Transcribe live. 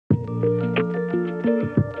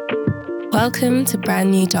Welcome to Brand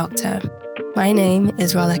New Doctor. My name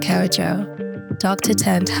is Rola Karajo, doctor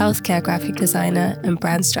turned healthcare graphic designer and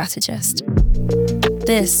brand strategist.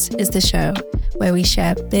 This is the show where we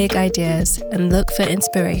share big ideas and look for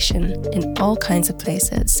inspiration in all kinds of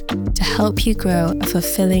places to help you grow a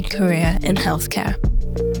fulfilling career in healthcare.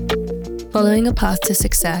 Following a path to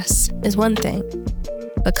success is one thing,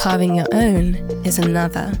 but carving your own is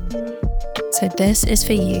another. So this is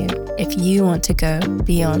for you if you want to go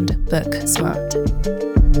beyond book smart.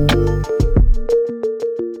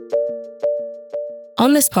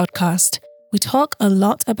 On this podcast, we talk a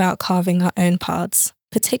lot about carving our own paths,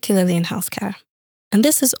 particularly in healthcare. And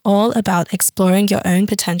this is all about exploring your own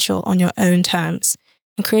potential on your own terms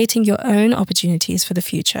and creating your own opportunities for the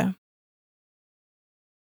future.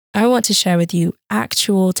 I want to share with you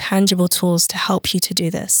actual, tangible tools to help you to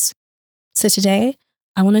do this. So today,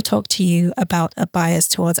 I want to talk to you about a bias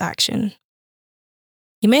towards action.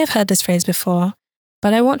 You may have heard this phrase before,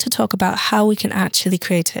 but I want to talk about how we can actually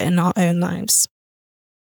create it in our own lives.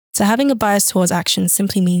 So having a bias towards action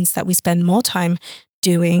simply means that we spend more time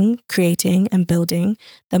doing, creating, and building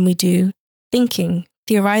than we do thinking,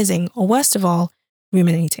 theorizing, or worst of all,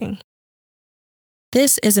 ruminating.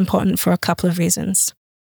 This is important for a couple of reasons.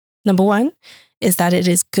 Number one is that it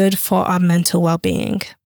is good for our mental well-being.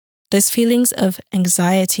 Those feelings of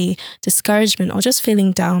anxiety, discouragement, or just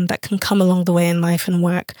feeling down that can come along the way in life and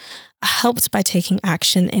work are helped by taking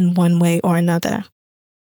action in one way or another.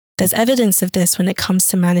 There's evidence of this when it comes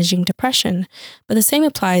to managing depression, but the same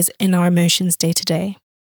applies in our emotions day to day.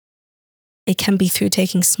 It can be through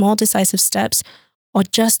taking small decisive steps or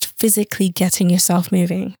just physically getting yourself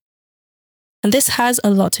moving. And this has a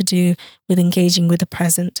lot to do with engaging with the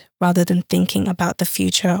present rather than thinking about the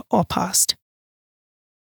future or past.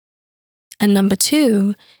 And number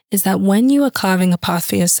two is that when you are carving a path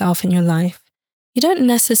for yourself in your life, you don't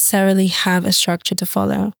necessarily have a structure to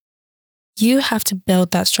follow. You have to build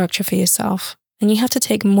that structure for yourself, and you have to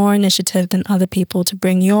take more initiative than other people to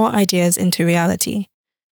bring your ideas into reality.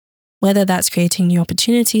 Whether that's creating new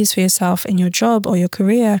opportunities for yourself in your job or your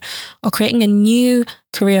career, or creating a new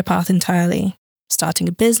career path entirely, starting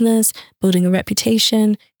a business, building a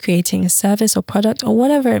reputation, creating a service or product, or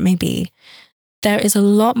whatever it may be. There is a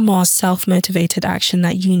lot more self-motivated action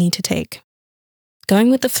that you need to take. Going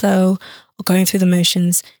with the flow or going through the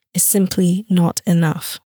motions is simply not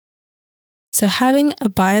enough. So having a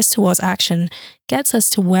bias towards action gets us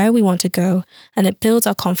to where we want to go, and it builds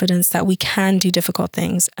our confidence that we can do difficult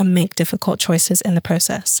things and make difficult choices in the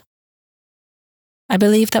process. I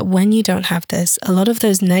believe that when you don't have this, a lot of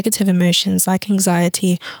those negative emotions like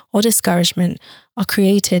anxiety or discouragement are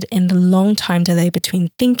created in the long time delay between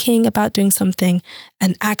thinking about doing something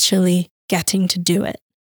and actually getting to do it.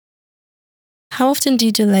 How often do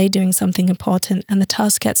you delay doing something important and the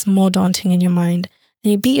task gets more daunting in your mind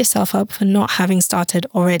and you beat yourself up for not having started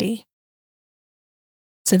already?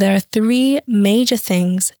 So there are three major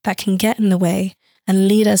things that can get in the way and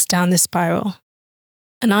lead us down this spiral.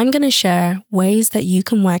 And I'm going to share ways that you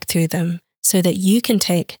can work through them so that you can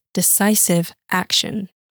take decisive action.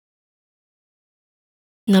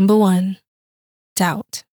 Number one,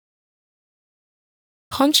 doubt.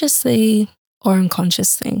 Consciously or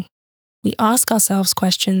unconsciously, we ask ourselves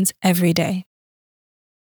questions every day.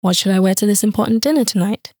 What should I wear to this important dinner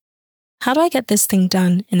tonight? How do I get this thing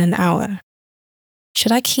done in an hour?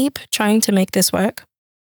 Should I keep trying to make this work?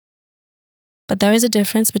 But there is a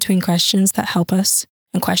difference between questions that help us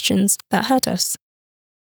and questions that hurt us.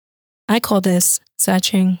 I call this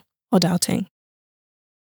searching or doubting.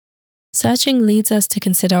 Searching leads us to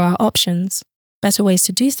consider our options, better ways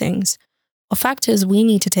to do things, or factors we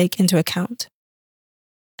need to take into account.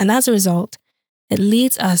 And as a result, it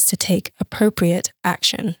leads us to take appropriate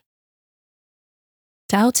action.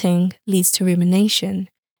 Doubting leads to rumination,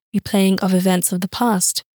 replaying of events of the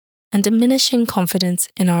past, and diminishing confidence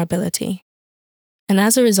in our ability. And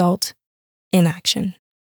as a result, inaction.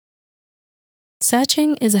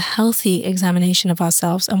 Searching is a healthy examination of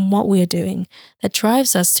ourselves and what we are doing that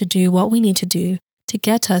drives us to do what we need to do to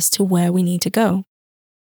get us to where we need to go.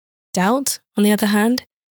 Doubt, on the other hand,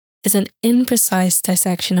 is an imprecise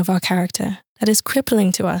dissection of our character that is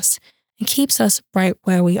crippling to us and keeps us right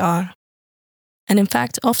where we are. And in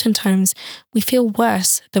fact, oftentimes, we feel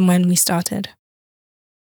worse than when we started.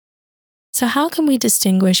 So how can we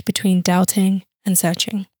distinguish between doubting and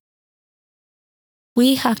searching?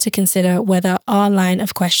 We have to consider whether our line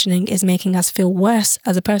of questioning is making us feel worse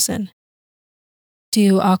as a person.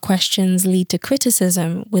 Do our questions lead to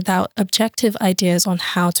criticism without objective ideas on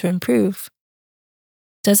how to improve?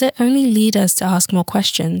 Does it only lead us to ask more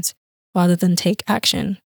questions rather than take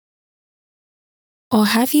action? Or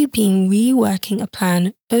have you been reworking a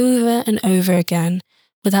plan over and over again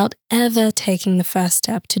without ever taking the first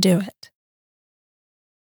step to do it?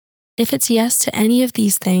 If it's yes to any of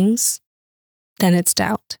these things, then it's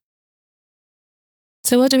doubt.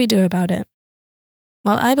 So what do we do about it?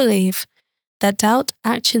 Well, I believe that doubt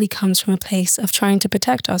actually comes from a place of trying to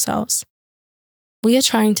protect ourselves. We are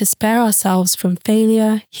trying to spare ourselves from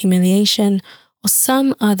failure, humiliation, or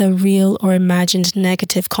some other real or imagined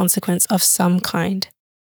negative consequence of some kind.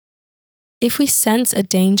 If we sense a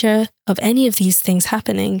danger of any of these things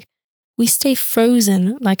happening, we stay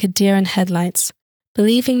frozen like a deer in headlights,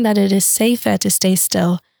 believing that it is safer to stay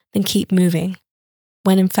still than keep moving,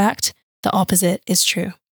 when in fact, the opposite is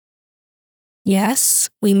true. Yes,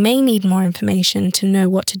 we may need more information to know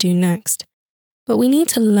what to do next, but we need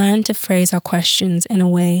to learn to phrase our questions in a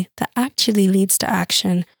way that actually leads to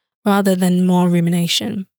action rather than more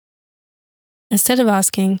rumination. Instead of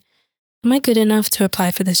asking, "Am I good enough to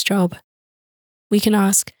apply for this job?" we can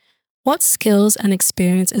ask, "What skills and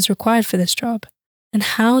experience is required for this job, and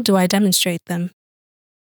how do I demonstrate them?"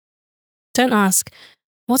 Don't ask,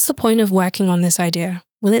 "What's the point of working on this idea?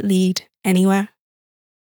 Will it lead anywhere?"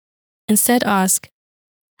 Instead ask,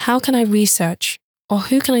 "How can I research, or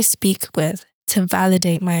who can I speak with to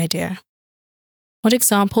validate my idea? What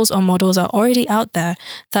examples or models are already out there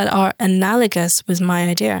that are analogous with my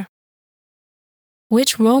idea?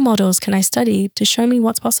 Which role models can I study to show me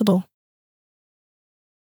what's possible?"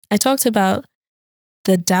 I talked about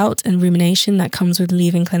the doubt and rumination that comes with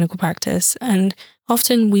leaving clinical practice, and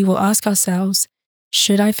often we will ask ourselves,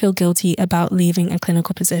 should I feel guilty about leaving a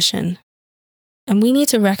clinical position? And we need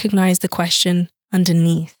to recognize the question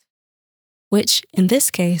underneath, which in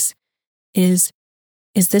this case is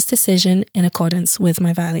this decision in accordance with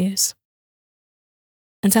my values?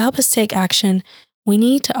 And to help us take action, we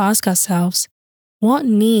need to ask ourselves, what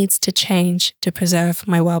needs to change to preserve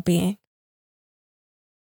my well-being?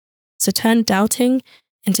 So turn doubting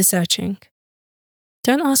into searching.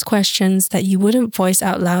 Don't ask questions that you wouldn't voice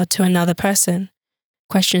out loud to another person,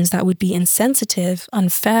 questions that would be insensitive,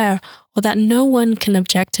 unfair, or that no one can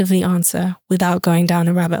objectively answer without going down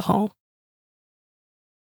a rabbit hole.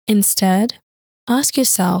 Instead, ask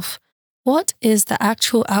yourself, what is the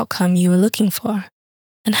actual outcome you are looking for,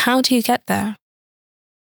 and how do you get there?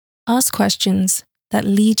 Ask questions that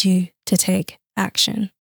lead you to take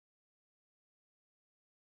action.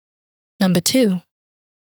 Number 2,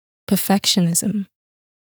 perfectionism.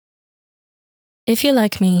 If you're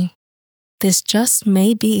like me, this just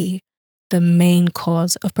may be the main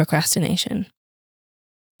cause of procrastination.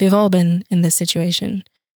 We've all been in this situation.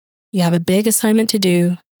 You have a big assignment to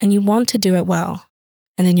do and you want to do it well.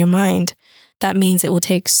 And in your mind, that means it will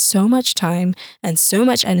take so much time and so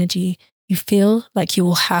much energy, you feel like you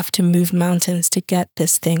will have to move mountains to get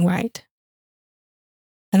this thing right.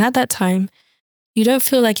 And at that time, you don't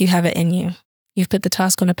feel like you have it in you. You've put the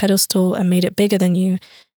task on a pedestal and made it bigger than you,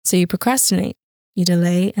 so you procrastinate. You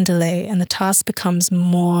delay, and the task becomes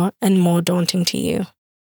more and more daunting to you.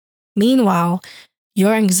 Meanwhile,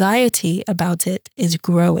 your anxiety about it is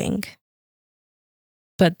growing.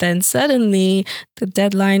 But then suddenly, the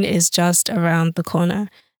deadline is just around the corner,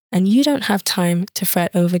 and you don't have time to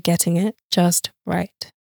fret over getting it just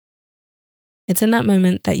right. It's in that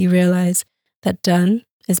moment that you realize that done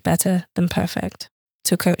is better than perfect,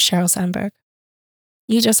 to quote Sheryl Sandberg.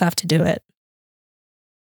 You just have to do it.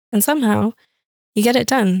 And somehow, you get it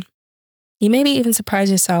done. You maybe even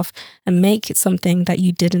surprise yourself and make something that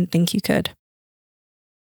you didn't think you could.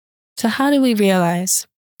 So how do we realize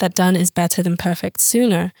that done is better than perfect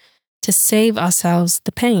sooner to save ourselves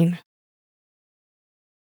the pain?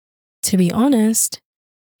 To be honest,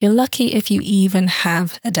 you're lucky if you even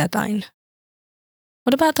have a deadline.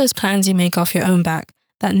 What about those plans you make off your own back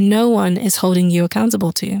that no one is holding you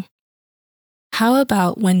accountable to? How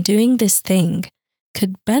about when doing this thing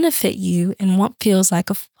could benefit you in what feels like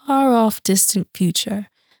a far-off distant future,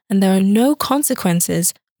 and there are no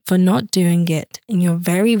consequences for not doing it in your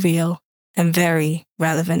very real and very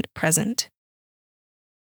relevant present?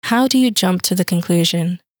 How do you jump to the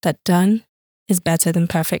conclusion that done is better than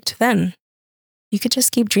perfect then? You could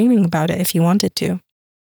just keep dreaming about it if you wanted to.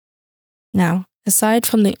 Now, aside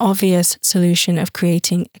from the obvious solution of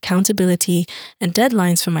creating accountability and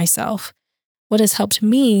deadlines for myself, what has helped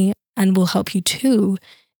me and will help you too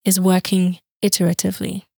is working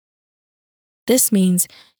iteratively. This means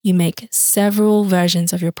you make several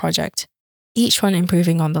versions of your project, each one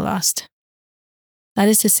improving on the last. That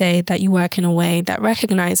is to say that you work in a way that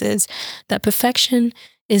recognizes that perfection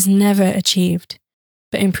is never achieved,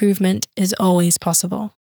 but improvement is always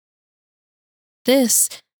possible. This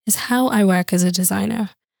is how I work as a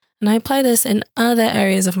designer, And I apply this in other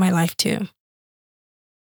areas of my life too.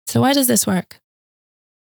 So why does this work?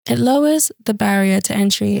 It lowers the barrier to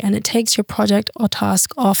entry and it takes your project or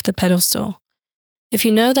task off the pedestal. If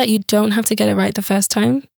you know that you don't have to get it right the first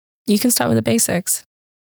time, you can start with the basics.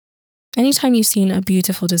 Anytime you've seen a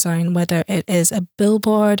beautiful design, whether it is a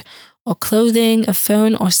billboard or clothing, a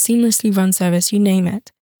phone, or seamlessly run service, you name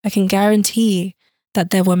it, I can guarantee that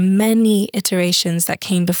there were many iterations that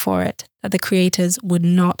came before it that the creators would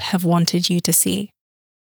not have wanted you to see.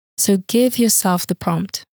 So give yourself the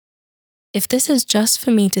prompt. If this is just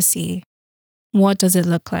for me to see, what does it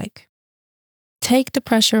look like? Take the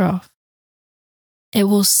pressure off. It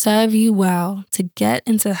will serve you well to get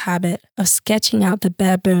into the habit of sketching out the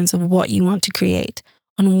bare bones of what you want to create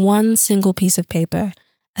on one single piece of paper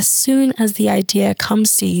as soon as the idea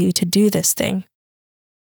comes to you to do this thing.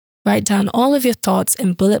 Write down all of your thoughts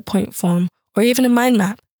in bullet point form or even a mind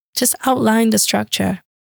map. Just outline the structure.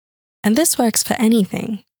 And this works for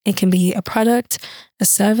anything. It can be a product, a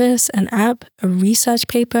service, an app, a research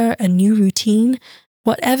paper, a new routine.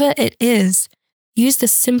 Whatever it is, use the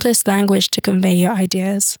simplest language to convey your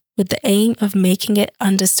ideas with the aim of making it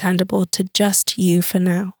understandable to just you for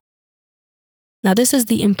now. Now, this is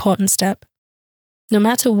the important step. No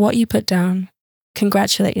matter what you put down,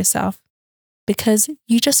 congratulate yourself because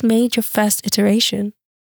you just made your first iteration.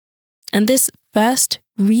 And this first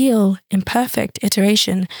real imperfect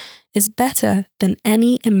iteration is better than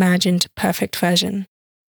any imagined perfect version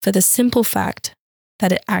for the simple fact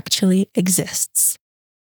that it actually exists.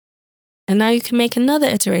 And now you can make another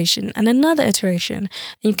iteration and another iteration.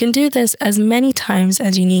 And you can do this as many times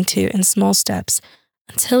as you need to in small steps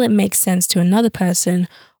until it makes sense to another person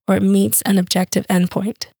or it meets an objective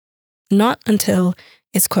endpoint. Not until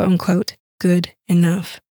it's quote unquote good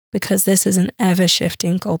enough, because this is an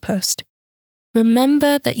ever-shifting goalpost.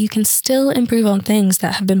 Remember that you can still improve on things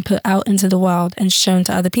that have been put out into the world and shown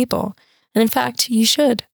to other people. And in fact, you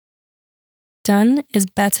should. Done is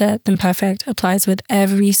better than perfect applies with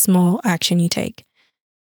every small action you take.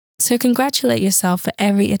 So congratulate yourself for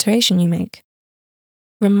every iteration you make.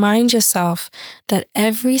 Remind yourself that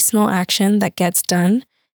every small action that gets done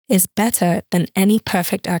is better than any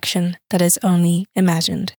perfect action that is only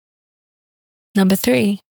imagined. Number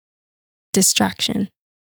 3, distraction.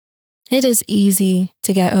 It is easy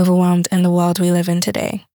to get overwhelmed in the world we live in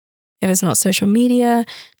today. If it's not social media,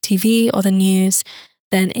 TV, or the news,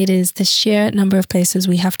 then it is the sheer number of places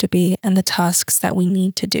we have to be and the tasks that we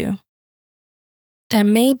need to do. There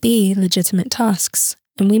may be legitimate tasks,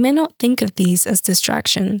 and we may not think of these as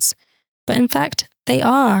distractions, but in fact, they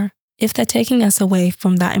are if they're taking us away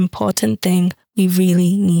from that important thing we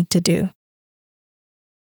really need to do.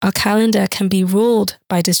 Our calendar can be ruled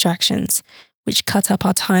by distractions, which cut up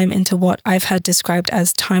our time into what I've heard described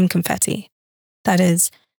as time confetti. That is,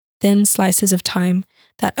 thin slices of time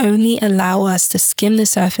that only allow us to skim the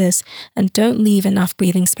surface and don't leave enough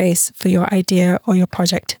breathing space for your idea or your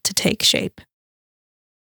project to take shape.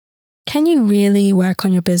 Can you really work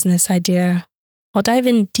on your business idea or dive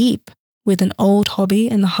in deep with an old hobby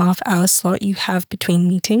in the half-hour slot you have between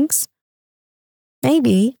meetings?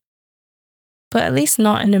 Maybe, but at least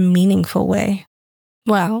not in a meaningful way.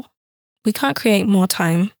 Well, we can't create more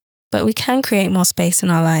time, but we can create more space in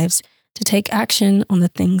our lives to take action on the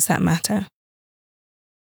things that matter.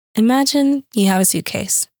 Imagine you have a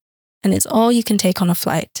suitcase, and it's all you can take on a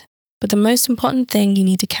flight, but the most important thing you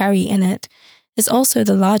need to carry in it is also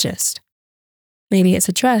the largest. Maybe it's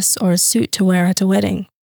a dress or a suit to wear at a wedding.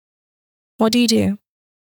 What do?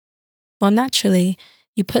 Well, naturally,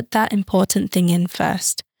 you put that important thing in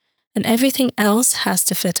first, and everything else has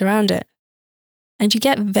to fit around it. And you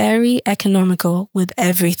get very economical with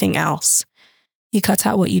everything else. You cut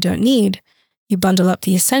out what you don't need, you bundle up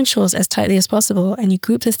the essentials as tightly as possible, and you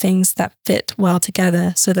group the things that fit well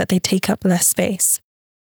together so that they take up less space.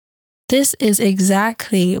 This is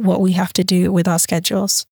exactly what we have to do with our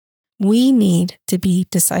schedules. We need to be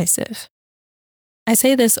decisive. I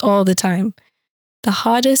say this all the time. The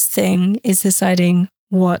hardest thing is deciding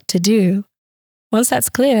what to do. Once that's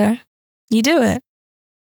clear, you do it.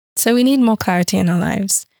 So we need more clarity in our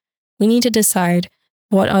lives. We need to decide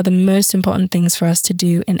what are the most important things for us to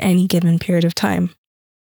do in any given period of time.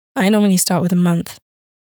 I normally start with a month.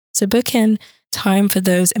 So book in time for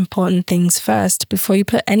those important things first before you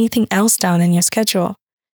put anything else down in your schedule.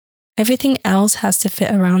 Everything else has to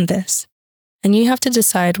fit around this. And you have to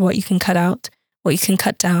decide what you can cut out, what you can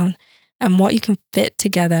cut down, and what you can fit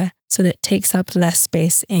together so that it takes up less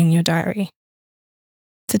space in your diary.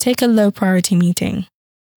 To take a low priority meeting,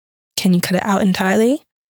 can you cut it out entirely?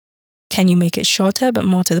 Can you make it shorter but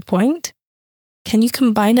more to the point? Can you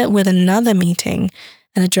combine it with another meeting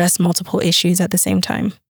and address multiple issues at the same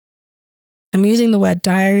time. I'm using the word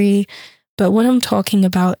diary, but what I'm talking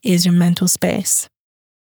about is your mental space.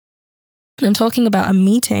 I'm talking about a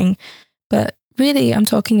meeting, but really I'm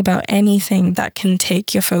talking about anything that can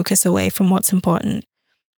take your focus away from what's important.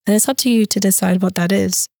 And it's up to you to decide what that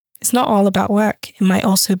is. It's not all about work. It might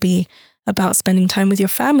also be about spending time with your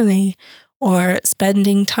family or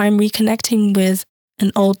spending time reconnecting with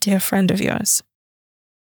an old dear friend of yours.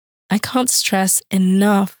 I can't stress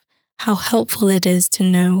enough how helpful it is to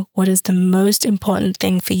know what is the most important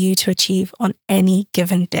thing for you to achieve on any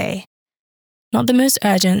given day. Not the most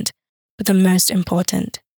urgent, but the most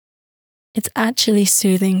important. It's actually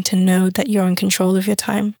soothing to know that you're in control of your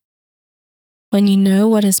time. When you know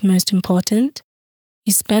what is most important,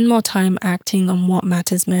 you spend more time acting on what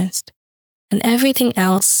matters most, and everything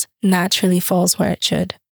else naturally falls where it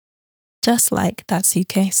should, just like that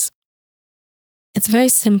suitcase. It's very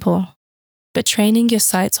simple, but training your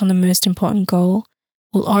sights on the most important goal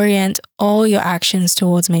will orient all your actions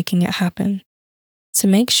towards making it happen. So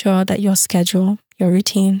make sure that your schedule, your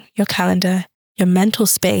routine, your calendar, your mental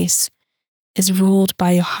space is ruled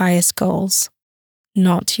by your highest goals,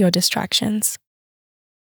 not your distractions.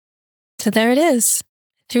 So there it is.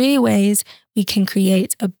 3 ways we can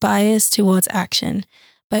create a bias towards action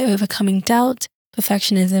by overcoming doubt,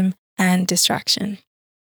 perfectionism, and distraction.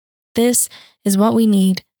 This is what we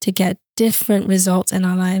need to get different results in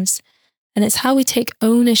our lives, and it's how we take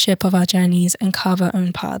ownership of our journeys and carve our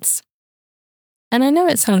own paths. And I know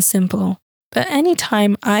it sounds simple, but any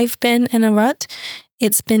time I've been in a rut,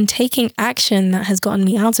 it's been taking action that has gotten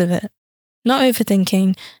me out of it. Not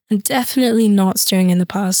overthinking, and definitely not stewing in the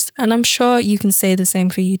past. And I'm sure you can say the same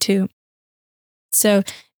for you too. So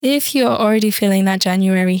if you're already feeling that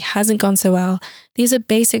January hasn't gone so well, these are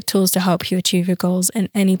basic tools to help you achieve your goals in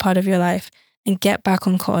any part of your life and get back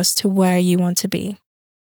on course to where you want to be.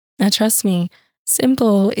 Now, trust me,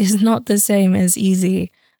 simple is not the same as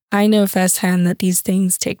easy. I know firsthand that these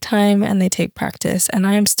things take time and they take practice, and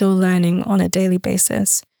I am still learning on a daily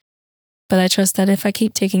basis. But I trust that if I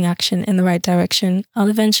keep taking action in the right direction, I'll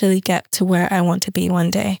eventually get to where I want to be one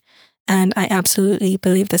day. And I absolutely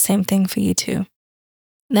believe the same thing for you too.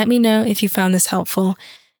 Let me know if you found this helpful.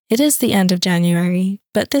 It is the end of January,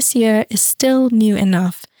 but this year is still new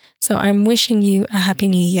enough. So I'm wishing you a happy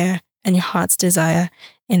new year and your heart's desire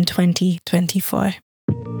in 2024.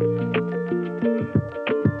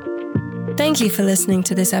 Thank you for listening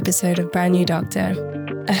to this episode of Brand New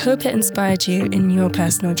Doctor. I hope it inspired you in your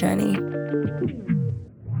personal journey.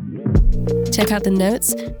 Check out the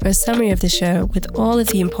notes for a summary of the show with all of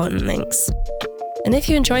the important links. And if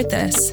you enjoyed this,